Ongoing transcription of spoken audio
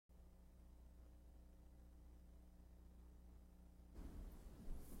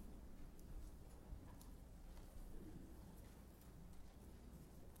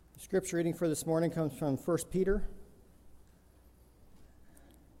Scripture reading for this morning comes from 1 Peter,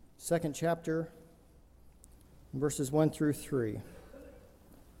 2nd chapter, verses 1 through 3.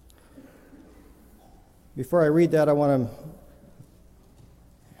 Before I read that, I want to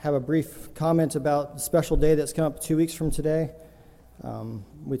have a brief comment about the special day that's come up 2 weeks from today.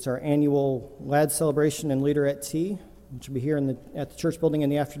 It's our annual Lad Celebration and Leader at Tea, which will be here at the church building in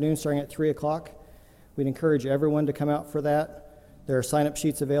the afternoon starting at 3 o'clock. We'd encourage everyone to come out for that. There are sign-up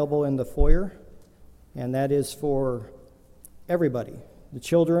sheets available in the foyer, and that is for everybody. The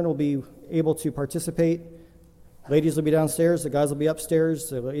children will be able to participate. Ladies will be downstairs. The guys will be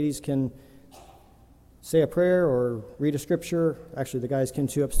upstairs. The ladies can say a prayer or read a scripture. Actually, the guys can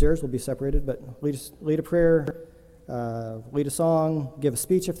too upstairs. We'll be separated, but lead a prayer, lead a song, give a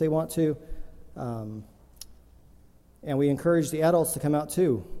speech if they want to. And we encourage the adults to come out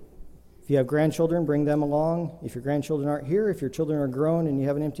too. If you have grandchildren, bring them along. If your grandchildren aren't here, if your children are grown and you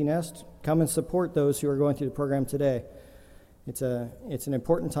have an empty nest, come and support those who are going through the program today. It's an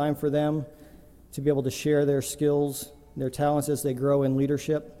important time for them to be able to share their skills, their talents as they grow in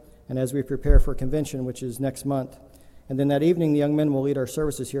leadership, and as we prepare for convention, which is next month. And then that evening, the young men will lead our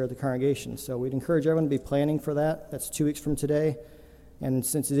services here at the congregation. So we'd encourage everyone to be planning for that. That's 2 weeks from today. And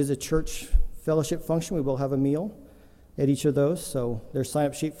since it is a church fellowship function, we will have a meal at each of those. So there's a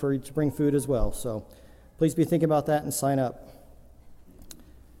sign-up sheet for you to bring food as well. So please be thinking about that and sign up.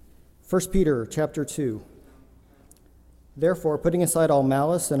 1 Peter chapter 2. Therefore, putting aside all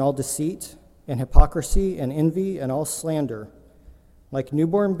malice and all deceit and hypocrisy and envy and all slander, like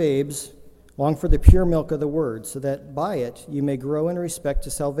newborn babes, long for the pure milk of the word, so that by it you may grow in respect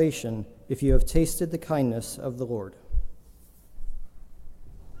to salvation, if you have tasted the kindness of the Lord.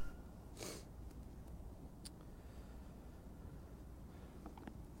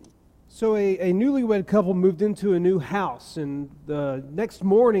 So a newlywed couple moved into a new house, and the next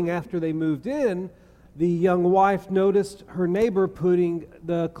morning after they moved in, the young wife noticed her neighbor putting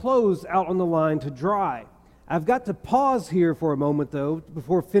the clothes out on the line to dry. I've got to pause here for a moment, though,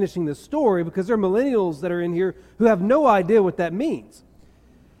 before finishing this story, because there are millennials that are in here who have no idea what that means.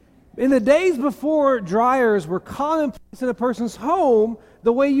 In the days before dryers were commonplace in a person's home,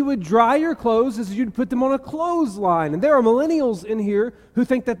 the way you would dry your clothes is you'd put them on a clothesline. And there are millennials in here who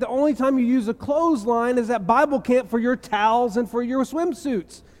think that the only time you use a clothesline is at Bible camp for your towels and for your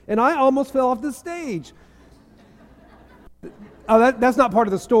swimsuits. And I almost fell off the stage. Oh, that's not part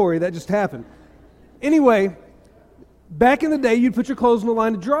of the story. That just happened. Anyway, back in the day, you'd put your clothes on the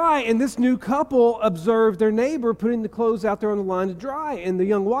line to dry, and this new couple observed their neighbor putting the clothes out there on the line to dry. And the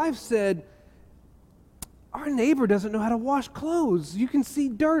young wife said, "Our neighbor doesn't know how to wash clothes. You can see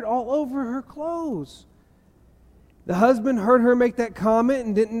dirt all over her clothes." The husband heard her make that comment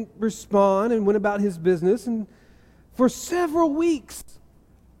and didn't respond and went about his business. And for several weeks,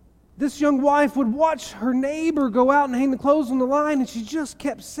 this young wife would watch her neighbor go out and hang the clothes on the line, and she just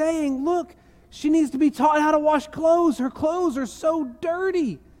kept saying, "Look, she needs to be taught how to wash clothes. Her clothes are so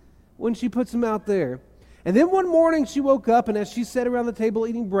dirty," when she puts them out there. And then one morning she woke up, and as she sat around the table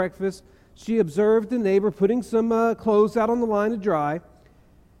eating breakfast, she observed the neighbor putting some clothes out on the line to dry.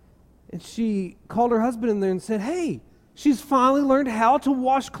 And she called her husband in there and said, "Hey, she's finally learned how to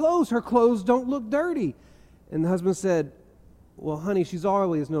wash clothes. Her clothes don't look dirty." And the husband said, "Well, honey, she's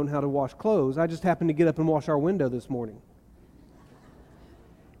always known how to wash clothes. I just happened to get up and wash our window this morning."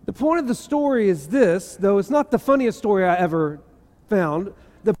 The point of the story is this, though it's not the funniest story I ever found.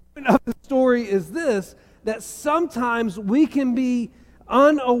 The point of the story is this, that sometimes we can be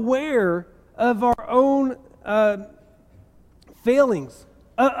unaware of our own failings,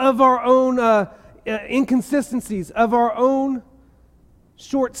 of our own inconsistencies, of our own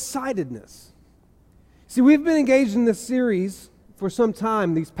short-sightedness. See, we've been engaged in this series for some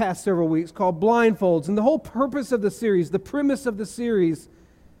time, these past several weeks, called Blindfolds. And the whole purpose of the series, the premise of the series,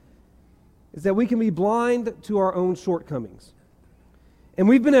 is that we can be blind to our own shortcomings. And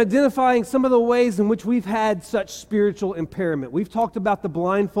we've been identifying some of the ways in which we've had such spiritual impairment. We've talked about the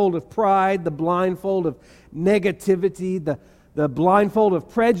blindfold of pride, the blindfold of negativity, the blindfold of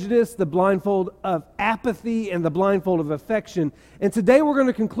prejudice, the blindfold of apathy, and the blindfold of affection. And today we're going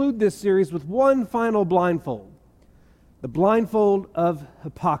to conclude this series with one final blindfold, the blindfold of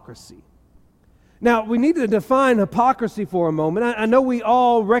hypocrisy. Now, we need to define hypocrisy for a moment. I know we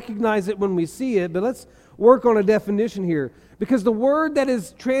all recognize it when we see it, but let's work on a definition here. Because the word that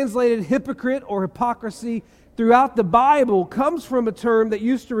is translated hypocrite or hypocrisy throughout the Bible comes from a term that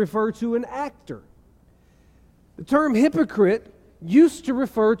used to refer to an actor. The term hypocrite used to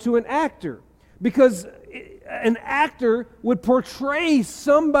refer to an actor because an actor would portray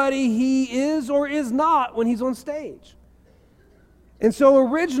somebody he is or is not when he's on stage. And so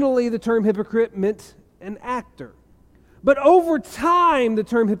originally the term hypocrite meant an actor. But over time, the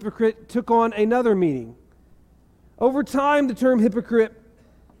term hypocrite took on another meaning. Over time, the term hypocrite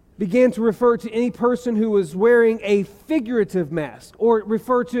began to refer to any person who was wearing a figurative mask, or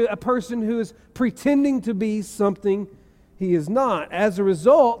refer to a person who is pretending to be something he is not. As a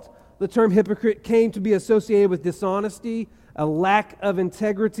result, the term hypocrite came to be associated with dishonesty, a lack of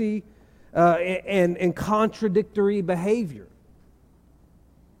integrity, and contradictory behavior.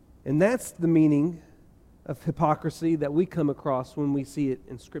 And that's the meaning of hypocrisy that we come across when we see it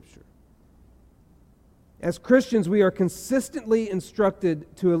in Scripture. As Christians, we are consistently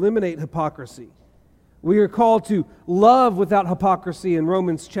instructed to eliminate hypocrisy. We are called to love without hypocrisy in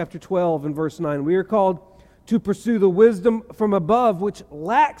Romans chapter 12 and verse 9. We are called to pursue the wisdom from above which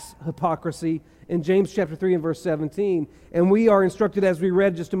lacks hypocrisy in James chapter 3 and verse 17. And we are instructed, as we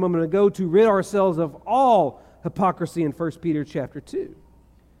read just a moment ago, to rid ourselves of all hypocrisy in 1 Peter chapter 2.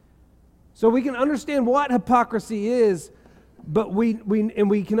 So we can understand what hypocrisy is, but we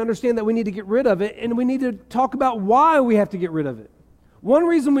can understand that we need to get rid of it, and we need to talk about why we have to get rid of it. One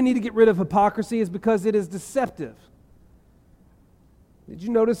reason we need to get rid of hypocrisy is because it is deceptive. Did you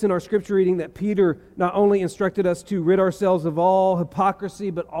notice in our scripture reading that Peter not only instructed us to rid ourselves of all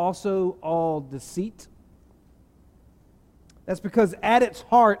hypocrisy, but also all deceit? That's because at its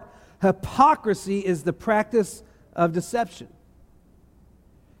heart, hypocrisy is the practice of deception.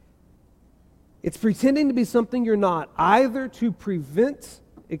 It's pretending to be something you're not, either to prevent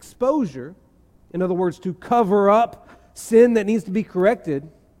exposure, in other words, to cover up sin that needs to be corrected,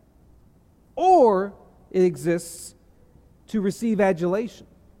 or it exists to receive adulation.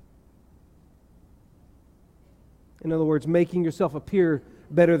 In other words, making yourself appear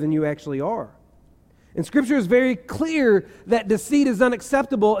better than you actually are. And Scripture is very clear that deceit is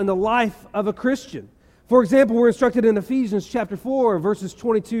unacceptable in the life of a Christian. For example, we're instructed in Ephesians chapter 4, verses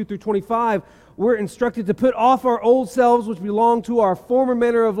 22 through 25, we're instructed to put off our old selves which belong to our former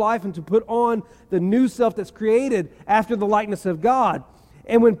manner of life and to put on the new self that's created after the likeness of God.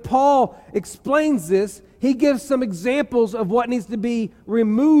 And when Paul explains this, he gives some examples of what needs to be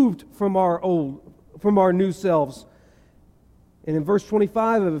removed from our new selves. And in verse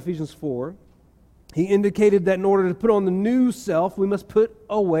 25 of Ephesians 4, he indicated that in order to put on the new self, we must put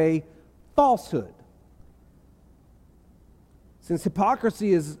away falsehood. Since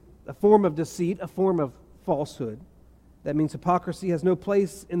hypocrisy is a form of deceit, a form of falsehood, that means hypocrisy has no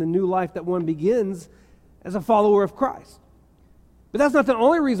place in the new life that one begins as a follower of Christ. But that's not the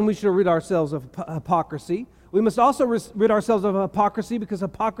only reason we should rid ourselves of hypocrisy. We must also rid ourselves of hypocrisy because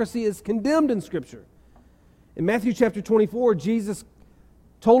hypocrisy is condemned in Scripture. In Matthew chapter 24, Jesus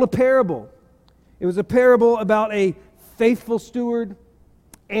told a parable. It was a parable about a faithful steward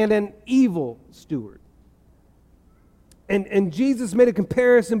and an evil steward. And Jesus made a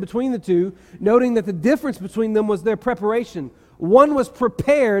comparison between the two, noting that the difference between them was their preparation. One was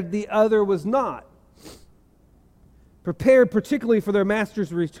prepared, the other was not. Prepared particularly for their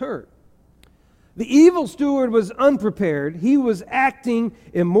master's return. The evil steward was unprepared. He was acting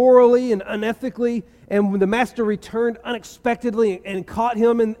immorally and unethically, and when the master returned unexpectedly and caught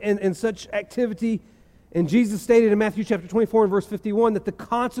him in such activity, and Jesus stated in Matthew chapter 24 and verse 51 that the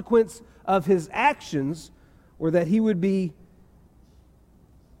consequence of his actions or that he would be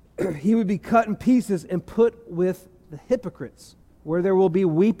cut in pieces and put with the hypocrites, where there will be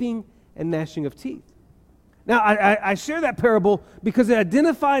weeping and gnashing of teeth. Now, I share that parable because it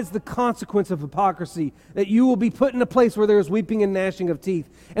identifies the consequence of hypocrisy, that you will be put in a place where there is weeping and gnashing of teeth.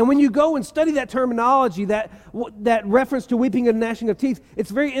 And when you go and study that terminology, that reference to weeping and gnashing of teeth,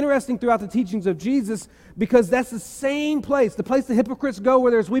 it's very interesting throughout the teachings of Jesus because that's the same place. The place the hypocrites go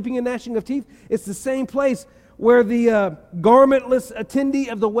where there's weeping and gnashing of teeth, it's the same place where the garmentless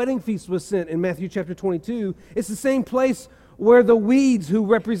attendee of the wedding feast was sent in Matthew chapter 22. It's the same place where the weeds who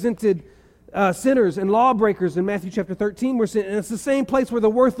represented sinners and lawbreakers in Matthew chapter 13 were sent. And it's the same place where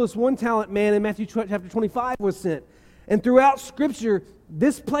the worthless one-talent man in Matthew chapter 25 was sent. And throughout Scripture,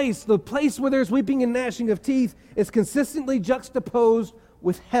 this place, the place where there's weeping and gnashing of teeth, is consistently juxtaposed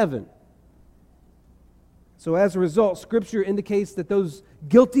with heaven. So as a result, Scripture indicates that those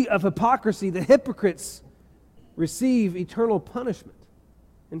guilty of hypocrisy, the hypocrites, receive eternal punishment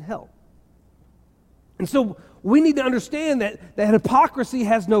in hell. And so we need to understand that hypocrisy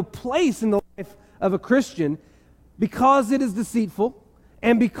has no place in the life of a Christian because it is deceitful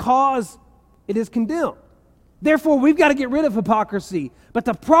and because it is condemned. Therefore, we've got to get rid of hypocrisy. But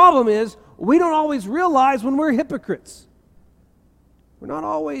the problem is we don't always realize when we're hypocrites. We're not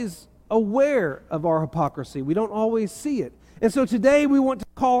always aware of our hypocrisy. We don't always see it. And so today we want to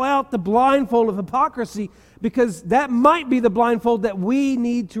call out the blindfold of hypocrisy, because that might be the blindfold that we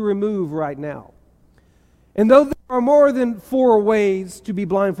need to remove right now. And though there are more than 4 ways to be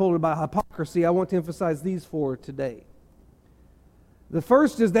blindfolded by hypocrisy, I want to emphasize these 4 today. The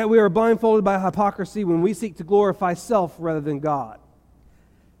first is that we are blindfolded by hypocrisy when we seek to glorify self rather than God.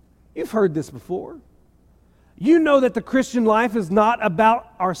 You've heard this before. You know that the Christian life is not about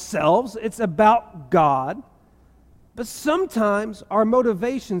ourselves, it's about God. But sometimes our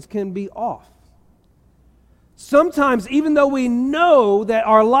motivations can be off. Sometimes, even though we know that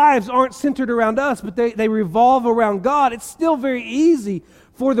our lives aren't centered around us, but they revolve around God, it's still very easy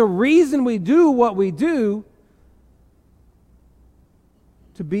for the reason we do what we do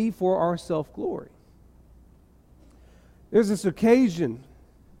to be for our self-glory. There's this occasion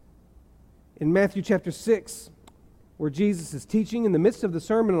in Matthew chapter 6 where Jesus is teaching in the midst of the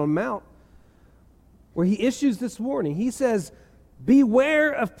Sermon on the Mount, where he issues this warning. He says,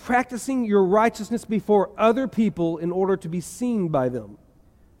 "Beware of practicing your righteousness before other people in order to be seen by them,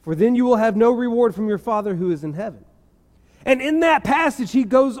 for then you will have no reward from your Father who is in heaven." And in that passage, he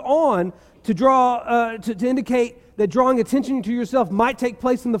goes on to to indicate that drawing attention to yourself might take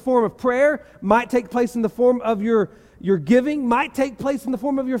place in the form of prayer, might take place in the form of your giving, might take place in the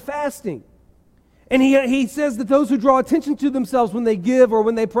form of your fasting. And he says that those who draw attention to themselves when they give or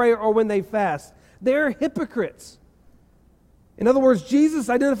when they pray or when they fast, they're hypocrites. In other words, Jesus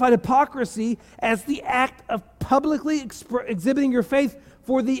identified hypocrisy as the act of publicly exhibiting your faith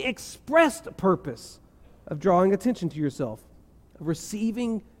for the expressed purpose of drawing attention to yourself, of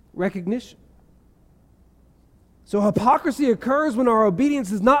receiving recognition. So hypocrisy occurs when our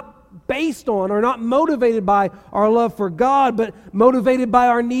obedience is not based on or not motivated by our love for God, but motivated by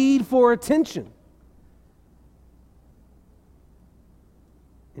our need for attention.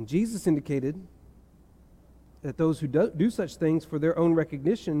 And Jesus indicated that those who do such things for their own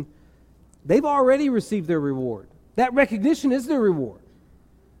recognition, they've already received their reward. That recognition is their reward.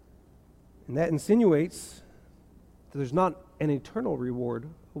 And that insinuates that there's not an eternal reward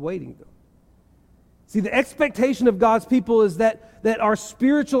awaiting them. See, the expectation of God's people is that our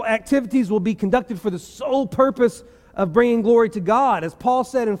spiritual activities will be conducted for the sole purpose of bringing glory to God. As Paul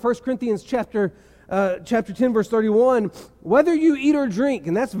said in 1 Corinthians chapter 10, verse 31, whether you eat or drink,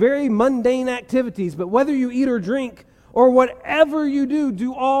 and that's very mundane activities, but whether you eat or drink or whatever you do,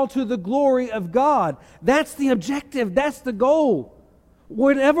 do all to the glory of God. That's the objective. That's the goal.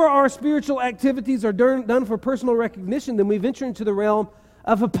 Whenever our spiritual activities are done for personal recognition, then we venture into the realm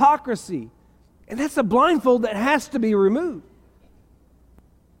of hypocrisy. And that's a blindfold that has to be removed.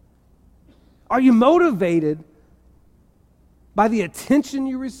 Are you motivated by the attention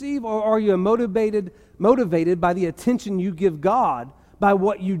you receive, or are you motivated by the attention you give God by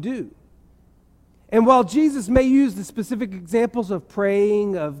what you do? And while Jesus may use the specific examples of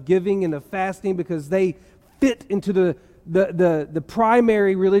praying, of giving, and of fasting because they fit into the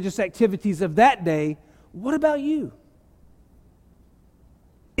primary religious activities of that day, what about you?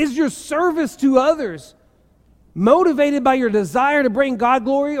 Is your service to others motivated by your desire to bring God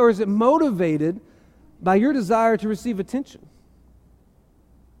glory, or is it motivated by your desire to receive attention?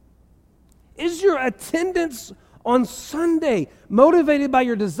 Is your attendance on Sunday motivated by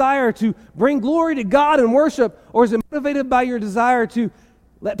your desire to bring glory to God and worship, or is it motivated by your desire to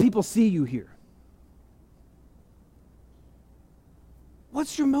let people see you here?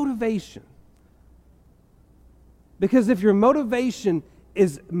 What's your motivation? Because if your motivation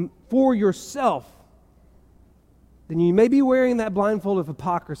is for yourself, then you may be wearing that blindfold of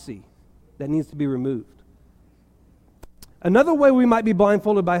hypocrisy that needs to be removed. Another way we might be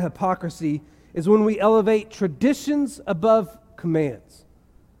blindfolded by hypocrisy is when we elevate traditions above commands.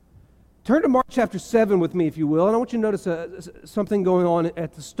 Turn to Mark chapter 7 with me, if you will, and I want you to notice something going on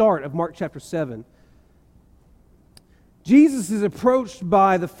at the start of Mark chapter 7. Jesus is approached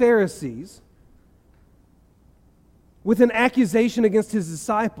by the Pharisees with an accusation against his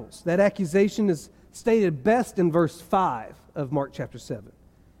disciples. That accusation is stated best in verse 5 of Mark chapter 7.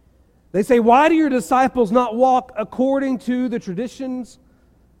 They say, "Why do your disciples not walk according to the tradition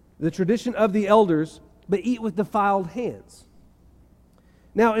of the elders, but eat with defiled hands?"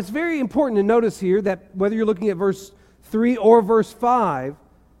 Now, it's very important to notice here that whether you're looking at verse 3 or verse 5,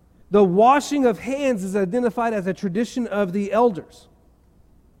 the washing of hands is identified as a tradition of the elders.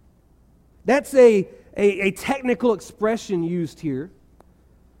 That's a technical expression used here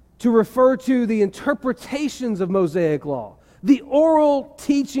to refer to the interpretations of Mosaic law, the oral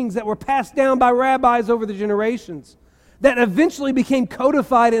teachings that were passed down by rabbis over the generations that eventually became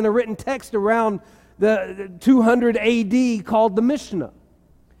codified in a written text around the 200 AD called the Mishnah.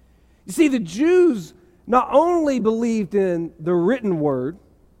 You see, the Jews not only believed in the written word,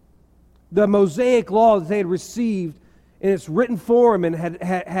 the Mosaic law that they had received in its written form and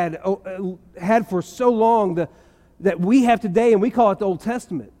had for so long that we have today, and we call it the Old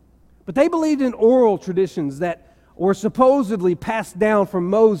Testament. But they believed in oral traditions that were supposedly passed down from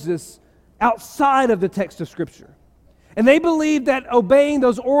Moses outside of the text of Scripture. And they believed that obeying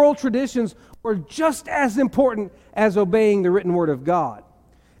those oral traditions were just as important as obeying the written word of God.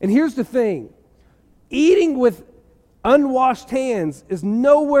 And here's the thing. Eating with unwashed hands is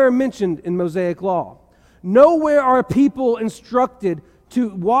nowhere mentioned in Mosaic law. Nowhere are people instructed to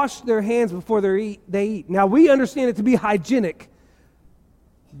wash their hands before they eat. Now, we understand it to be hygienic.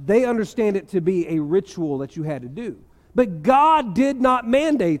 They understand it to be a ritual that you had to do. But God did not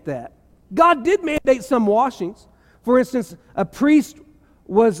mandate that. God did mandate some washings. For instance, a priest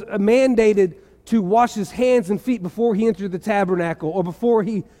was mandated to wash his hands and feet before he entered the tabernacle or before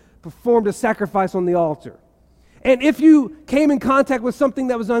he performed a sacrifice on the altar. And if you came in contact with something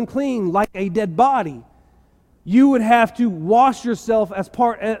that was unclean, like a dead body, you would have to wash yourself as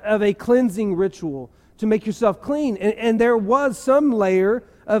part of a cleansing ritual to make yourself clean. And there was some layer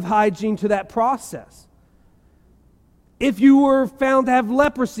of hygiene to that process. If you were found to have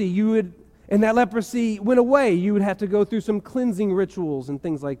leprosy, and that leprosy went away, you would have to go through some cleansing rituals and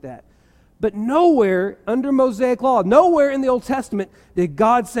things like that. But nowhere under Mosaic law, nowhere in the Old Testament did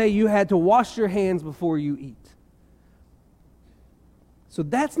God say you had to wash your hands before you eat. So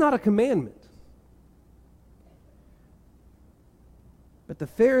that's not a commandment. But the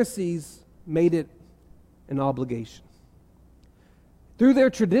Pharisees made it an obligation. Through their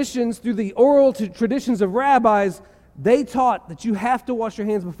traditions, through the oral traditions of rabbis, they taught that you have to wash your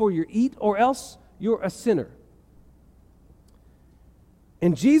hands before you eat, or else you're a sinner.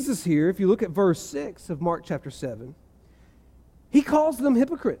 And Jesus here, if you look at verse 6 of Mark chapter 7, he calls them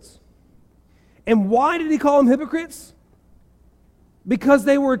hypocrites. And why did he call them hypocrites? Because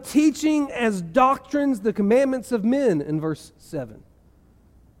they were teaching as doctrines the commandments of men in verse 7.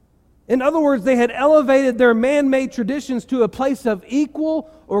 In other words, they had elevated their man-made traditions to a place of equal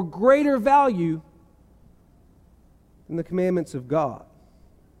or greater value than the commandments of God.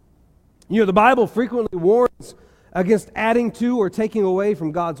 You know, the Bible frequently warns against adding to or taking away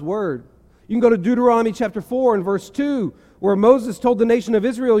from God's word. You can go to Deuteronomy chapter 4 and verse 2, where Moses told the nation of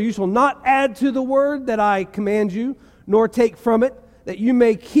Israel, "You shall not add to the word that I command you, nor take from it, that you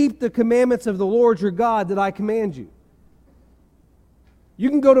may keep the commandments of the Lord your God that I command you." You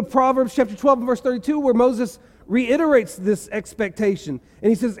can go to Proverbs chapter 12 and verse 32, where Moses reiterates this expectation. And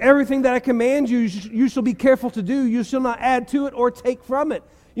he says, "Everything that I command you, you shall be careful to do. You shall not add to it or take from it."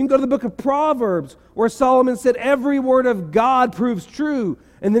 You can go to the book of Proverbs, where Solomon said, "Every word of God proves true."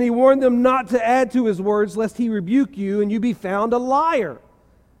 And then he warned them not to add to his words, lest he rebuke you and you be found a liar.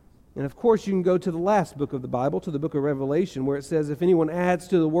 And of course, you can go to the last book of the Bible, to the book of Revelation, where it says, "If anyone adds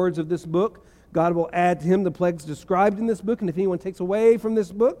to the words of this book, God will add to him the plagues described in this book. And if anyone takes away from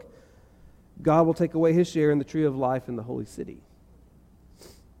this book, God will take away his share in the tree of life in the holy city."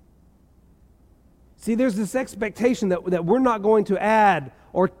 See, there's this expectation that we're not going to add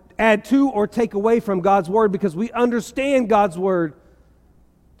to or take away from God's word, because we understand God's word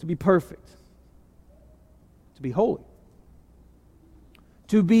to be perfect, to be holy,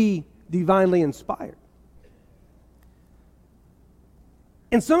 to be divinely inspired.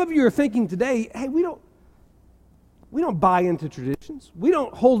 And some of you are thinking today, hey, we don't buy into traditions. We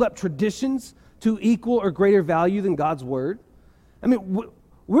don't hold up traditions to equal or greater value than God's word. I mean,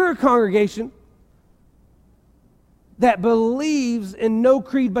 we're a congregation that believes in no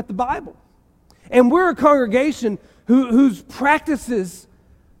creed but the Bible. And we're a congregation whose practices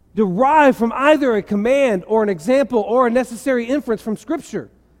derive from either a command or an example or a necessary inference from Scripture.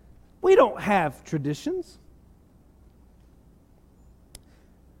 We don't have traditions.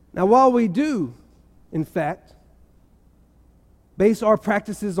 Now, while we do, in fact, base our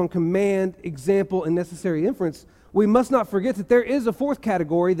practices on command, example, and necessary inference, we must not forget that there is a fourth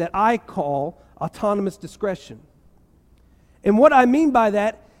category that I call autonomous discretion. And what I mean by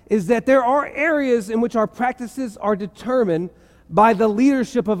that is that there are areas in which our practices are determined by the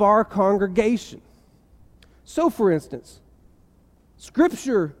leadership of our congregation. So, for instance,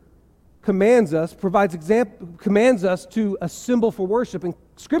 Scripture commands us to assemble for worship, and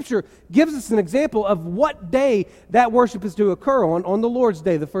Scripture gives us an example of what day that worship is to occur on the Lord's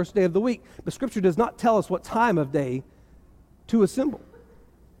Day, the first day of the week. But Scripture does not tell us what time of day to assemble.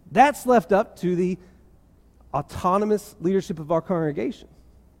 That's left up to the autonomous leadership of our congregation.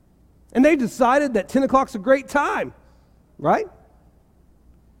 And they decided that 10 o'clock's a great time, right?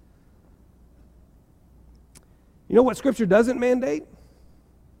 You know what Scripture doesn't mandate?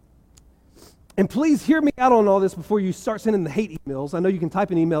 And please hear me out on all this before you start sending the hate emails. I know you can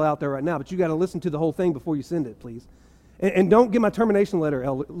type an email out there right now, but you got to listen to the whole thing before you send it, please. And don't get my termination letter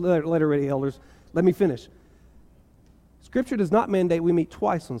ready, elders. Let me finish. Scripture does not mandate we meet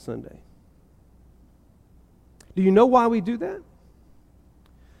twice on Sunday. Do you know why we do that?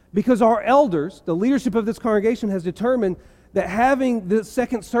 Because our elders, the leadership of this congregation, has determined that having the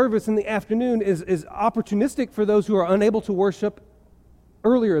second service in the afternoon is opportunistic for those who are unable to worship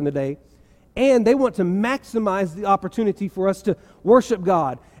earlier in the day, and they want to maximize the opportunity for us to worship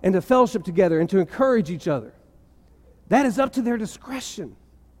God and to fellowship together and to encourage each other. That is up to their discretion.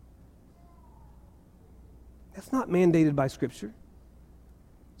 That's not mandated by Scripture.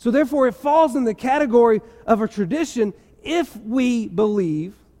 So therefore, it falls in the category of a tradition if we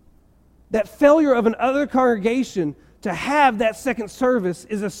believe that failure of another congregation to have that second service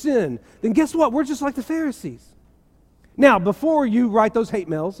is a sin. Then guess what? We're just like the Pharisees. Now, before you write those hate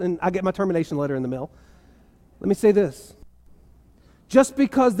mails, and I get my termination letter in the mail, let me say this. Just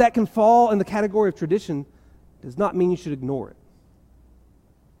because that can fall in the category of tradition does not mean you should ignore it.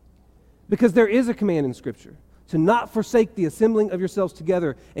 Because there is a command in Scripture to not forsake the assembling of yourselves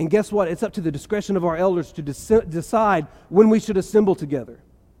together. And guess what? It's up to the discretion of our elders to decide when we should assemble together.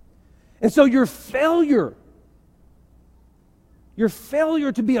 And so your failure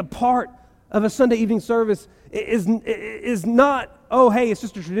to be a part of a Sunday evening service is not, oh, hey, it's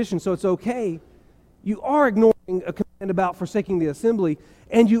just a tradition, so it's okay. You are ignoring a command about forsaking the assembly,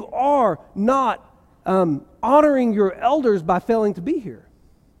 and you are not honoring your elders by failing to be here.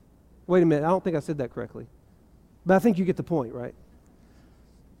 Wait a minute, I don't think I said that correctly. But I think you get the point, right?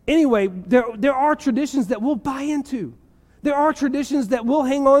 Anyway, there are traditions that we'll buy into. There are traditions that we'll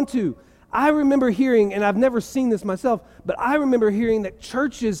hang on to. I remember hearing, and I've never seen this myself, but I remember hearing that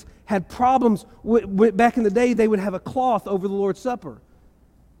churches had problems back in the day. They would have a cloth over the Lord's Supper.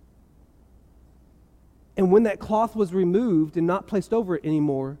 And when that cloth was removed and not placed over it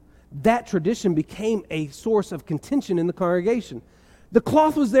anymore, that tradition became a source of contention in the congregation. The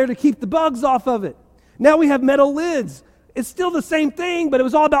cloth was there to keep the bugs off of it. Now we have metal lids. It's still the same thing, but it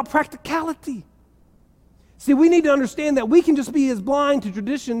was all about practicality. See, we need to understand that we can just be as blind to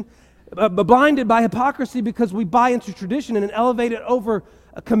tradition, blinded by hypocrisy because we buy into tradition and elevate it over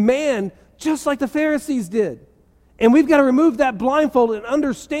a command just like the Pharisees did. And we've got to remove that blindfold and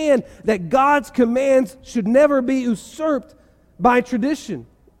understand that God's commands should never be usurped by tradition.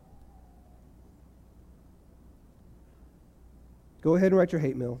 Go ahead and write your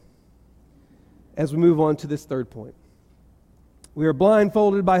hate mail as we move on to this third point. We are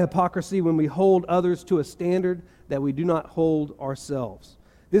blindfolded by hypocrisy when we hold others to a standard that we do not hold ourselves.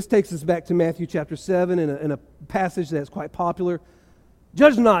 This takes us back to Matthew chapter 7 in a passage that's quite popular.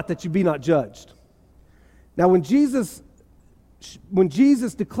 Judge not that you be not judged. Now, when Jesus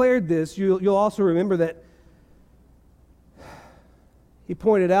declared this, you'll also remember that he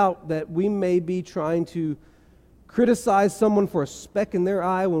pointed out that we may be trying to criticize someone for a speck in their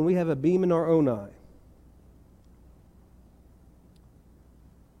eye when we have a beam in our own eye.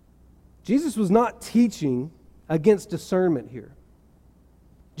 Jesus was not teaching against discernment here.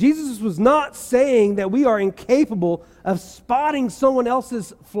 Jesus was not saying that we are incapable of spotting someone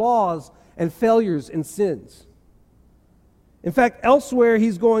else's flaws and failures and sins. In fact, elsewhere,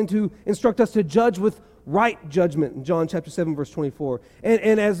 he's going to instruct us to judge with right judgment in John chapter 7, verse 24.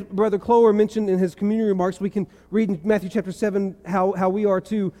 And as Brother Clower mentioned in his communion remarks, we can read in Matthew chapter 7 how we are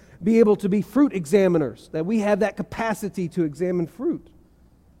to be able to be fruit examiners, that we have that capacity to examine fruit.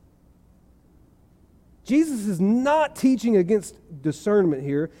 Jesus is not teaching against discernment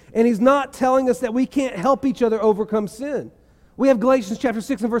here, and he's not telling us that we can't help each other overcome sin. We have Galatians chapter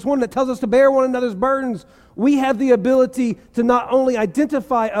 6 and verse 1 that tells us to bear one another's burdens. We have the ability to not only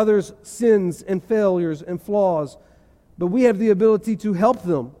identify others' sins and failures and flaws, but we have the ability to help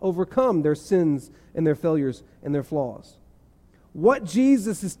them overcome their sins and their failures and their flaws. What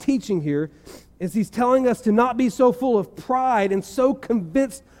Jesus is teaching here is he's telling us to not be so full of pride and so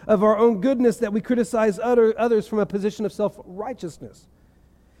convinced of our own goodness that we criticize others from a position of self-righteousness.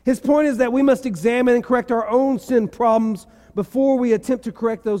 His point is that we must examine and correct our own sin problems before we attempt to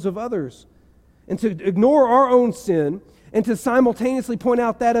correct those of others. And to ignore our own sin and to simultaneously point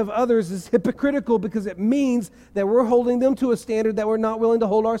out that of others is hypocritical because it means that we're holding them to a standard that we're not willing to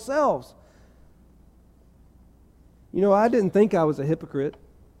hold ourselves. You know, I didn't think I was a hypocrite.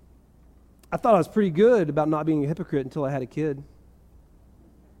 I thought I was pretty good about not being a hypocrite until I had a kid.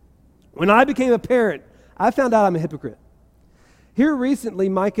 When I became a parent, I found out I'm a hypocrite. Here recently,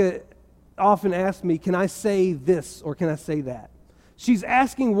 Micah often asked me, can I say this or can I say that? She's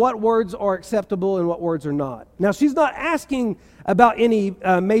asking what words are acceptable and what words are not. Now, she's not asking about any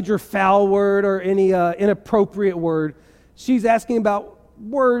major foul word or any inappropriate word. She's asking about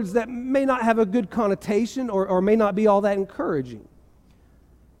words that may not have a good connotation or may not be all that encouraging,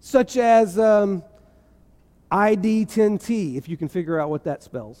 such as ID10T, if you can figure out what that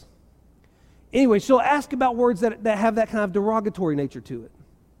spells. Anyway, she'll ask about words that have that kind of derogatory nature to it.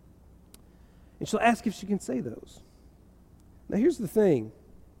 And she'll ask if she can say those. Now, here's the thing.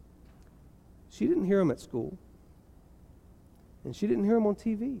 She didn't hear them at school. And she didn't hear them on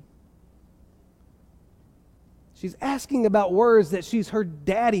TV. She's asking about words that she's heard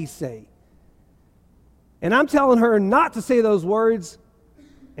Daddy say. And I'm telling her not to say those words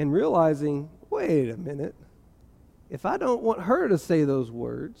and realizing, wait a minute. If I don't want her to say those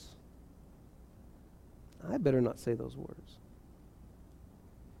words, I better not say those words.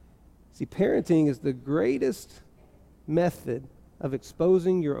 See, parenting is the greatest method of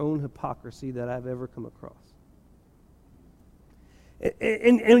exposing your own hypocrisy that I've ever come across.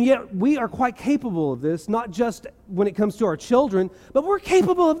 And yet we are quite capable of this, not just when it comes to our children, but we're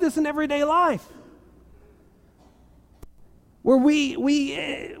capable of this in everyday life. Where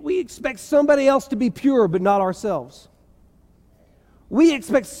we expect somebody else to be pure, but not ourselves. We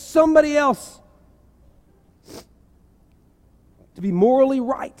expect somebody else to be morally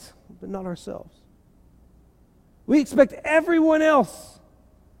right, but not ourselves. We expect everyone else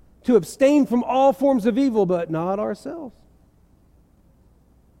to abstain from all forms of evil, but not ourselves.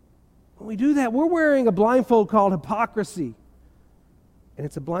 When we do that, we're wearing a blindfold called hypocrisy. And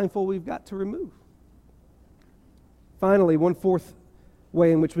it's a blindfold we've got to remove. Finally, one fourth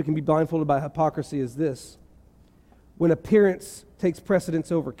way in which we can be blindfolded by hypocrisy is this: when appearance takes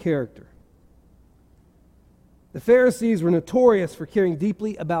precedence over character. The Pharisees were notorious for caring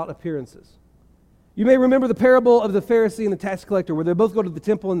deeply about appearances. You may remember the parable of the Pharisee and the tax collector, where they both go to the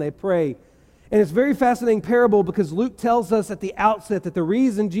temple and they pray. And it's a very fascinating parable because Luke tells us at the outset that the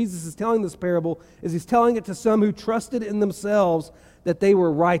reason Jesus is telling this parable is he's telling it to some who trusted in themselves that they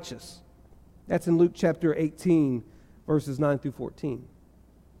were righteous. That's in Luke chapter 18, verses 9 through 14.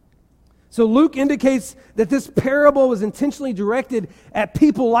 So Luke indicates that this parable was intentionally directed at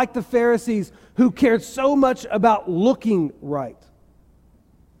people like the Pharisees who cared so much about looking right.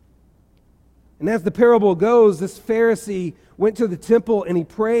 And as the parable goes, this Pharisee went to the temple and he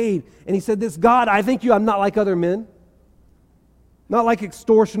prayed and he said this: God, I thank you I'm not like other men. Not like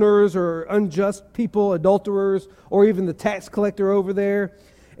extortioners or unjust people, adulterers, or even the tax collector over there.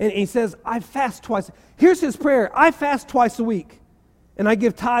 And he says, I fast twice. Here's his prayer: I fast twice a week and I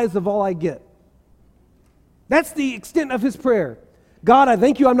give tithes of all I get. That's the extent of his prayer. God, I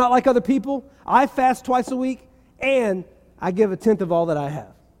thank you I'm not like other people. I fast twice a week and I give a tenth of all that I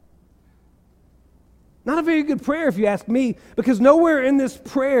have. Not a very good prayer if you ask me, because nowhere in this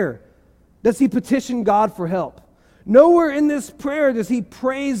prayer does he petition God for help. Nowhere in this prayer does he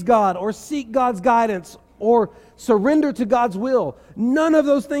praise God or seek God's guidance or surrender to God's will. None of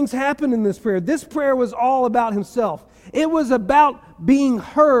those things happen in this prayer. This prayer was all about himself. It was about being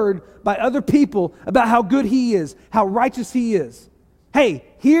heard by other people about how good he is, how righteous he is. Hey,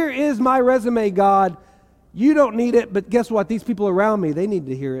 here is my resume, God. You don't need it, but guess what? These people around me, they need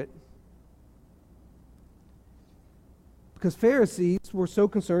to hear it. Because Pharisees were so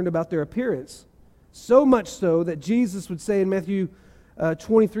concerned about their appearance, so much so that Jesus would say in Matthew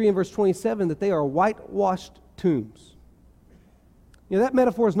 23 and verse 27 that they are whitewashed tombs. You know, that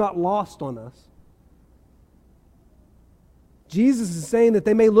metaphor is not lost on us. Jesus is saying that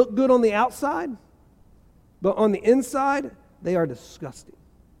they may look good on the outside, but on the inside, they are disgusting.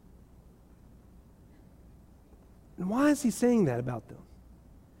 And why is he saying that about them?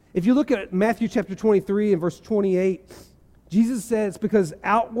 If you look at Matthew chapter 23 and verse 28, Jesus says because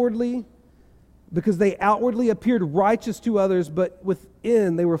they outwardly appeared righteous to others, but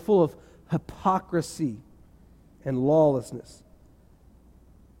within they were full of hypocrisy and lawlessness.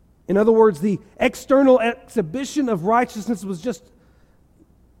 In other words, the external exhibition of righteousness was just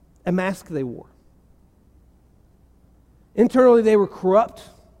a mask they wore. Internally, they were corrupt,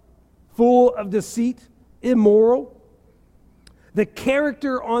 full of deceit, immoral. The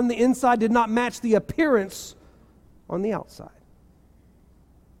character on the inside did not match the appearance on the outside.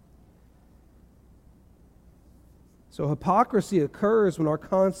 So hypocrisy occurs when our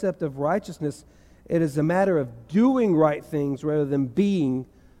concept of righteousness, it is a matter of doing right things rather than being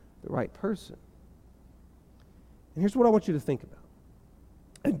the right person. And here's what I want you to think about.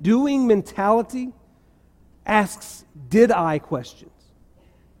 A doing mentality asks, did I questions.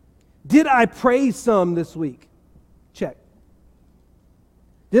 Did I pray some this week? Check.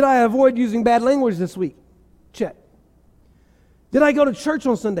 Did I avoid using bad language this week? Check. Did I go to church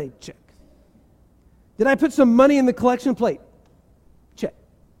on Sunday? Check. Did I put some money in the collection plate? Check.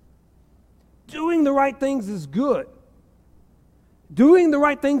 Doing the right things is good. Doing the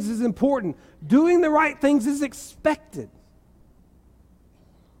right things is important. Doing the right things is expected.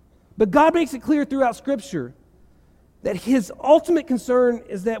 But God makes it clear throughout Scripture that His ultimate concern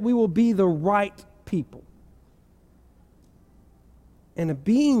is that we will be the right people. And a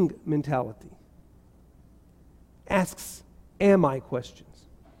being mentality asks, am I questions?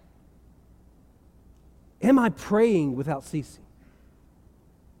 Am I praying without ceasing?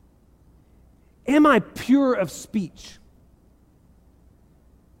 Am I pure of speech?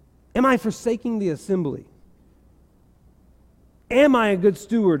 Am I forsaking the assembly? Am I a good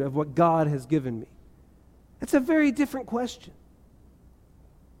steward of what God has given me? That's a very different question.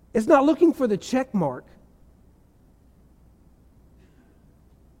 It's not looking for the check mark.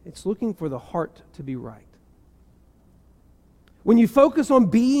 It's looking for the heart to be right. When you focus on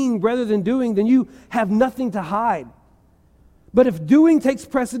being rather than doing, then you have nothing to hide. But if doing takes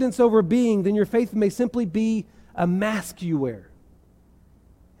precedence over being, then your faith may simply be a mask you wear.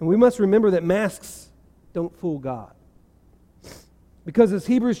 And we must remember that masks don't fool God. Because as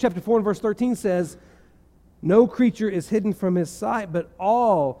Hebrews chapter 4 and verse 13 says, no creature is hidden from His sight, but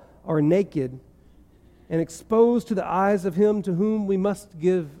all are naked and exposed to the eyes of Him to whom we must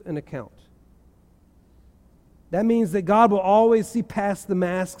give an account. That means that God will always see past the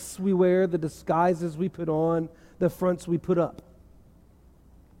masks we wear, the disguises we put on, the fronts we put up.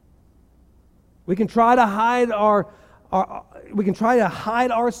 We can try to hide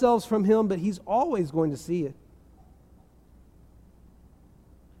ourselves from Him, but He's always going to see it.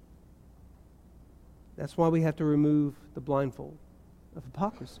 That's why we have to remove the blindfold of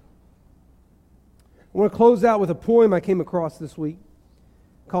hypocrisy. I want to close out with a poem I came across this week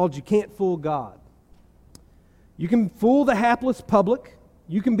called You Can't Fool God. You can fool the hapless public.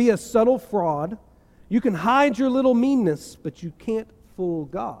 You can be a subtle fraud. You can hide your little meanness, but you can't fool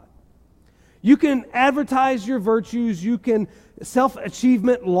God. You can advertise your virtues. You can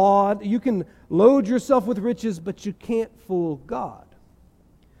self-achievement laud. You can load yourself with riches, but you can't fool God.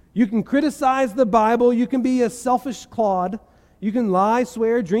 You can criticize the Bible. You can be a selfish clod. You can lie,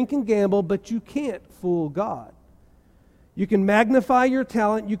 swear, drink, and gamble, but you can't fool God. You can magnify your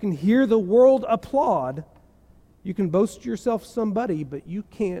talent. You can hear the world applaud. You can boast yourself somebody, but you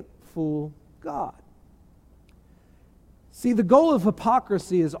can't fool God. See, the goal of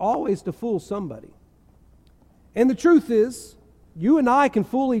hypocrisy is always to fool somebody. And the truth is, you and I can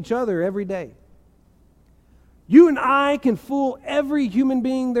fool each other every day. You and I can fool every human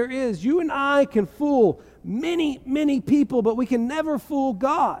being there is. You and I can fool many, many people, but we can never fool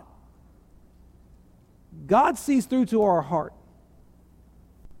God. God sees through to our heart.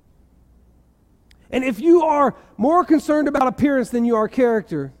 And if you are more concerned about appearance than you are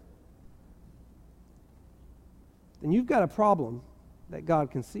character, then you've got a problem that God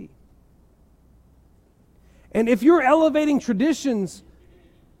can see. And if you're elevating traditions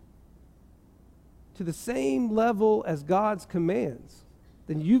to the same level as God's commands,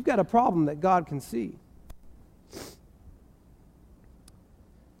 then you've got a problem that God can see.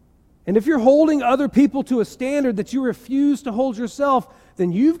 And if you're holding other people to a standard that you refuse to hold yourself,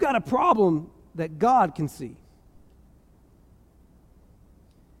 then you've got a problem that God can see.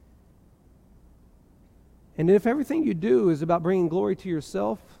 And if everything you do is about bringing glory to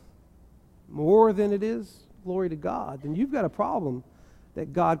yourself more than it is glory to God, then you've got a problem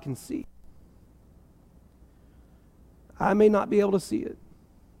that God can see. I may not be able to see it.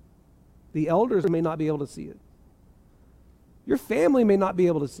 The elders may not be able to see it. Your family may not be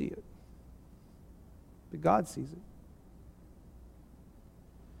able to see it. But God sees it.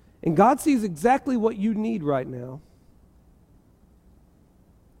 And God sees exactly what you need right now.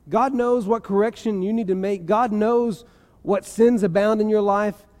 God knows what correction you need to make. God knows what sins abound in your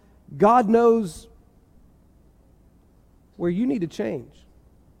life. God knows where you need to change.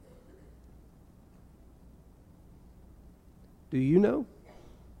 Do you know?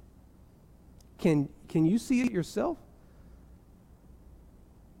 Can you see it yourself?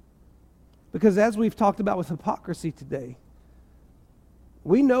 Because as we've talked about with hypocrisy today,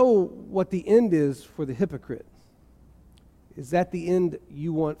 we know what the end is for the hypocrite. Is that the end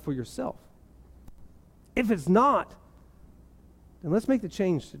you want for yourself? If it's not, then let's make the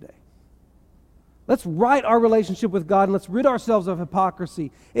change today. Let's right our relationship with God and let's rid ourselves of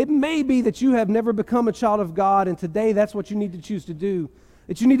hypocrisy. It may be that you have never become a child of God, and today that's what you need to choose to do.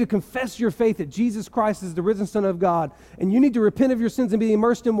 That you need to confess your faith that Jesus Christ is the risen Son of God, and you need to repent of your sins and be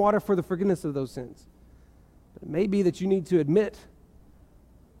immersed in water for the forgiveness of those sins. But it may be that you need to admit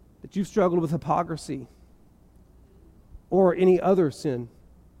that you've struggled with hypocrisy or any other sin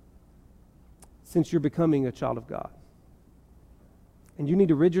since you're becoming a child of God. And you need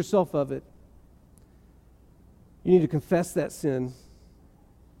to rid yourself of it. You need to confess that sin.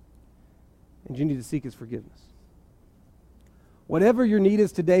 And you need to seek His forgiveness. Whatever your need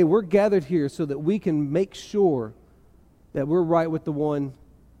is today, we're gathered here so that we can make sure that we're right with the one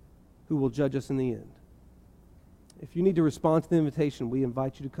who will judge us in the end. If you need to respond to the invitation, we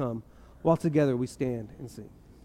invite you to come while together we stand and sing.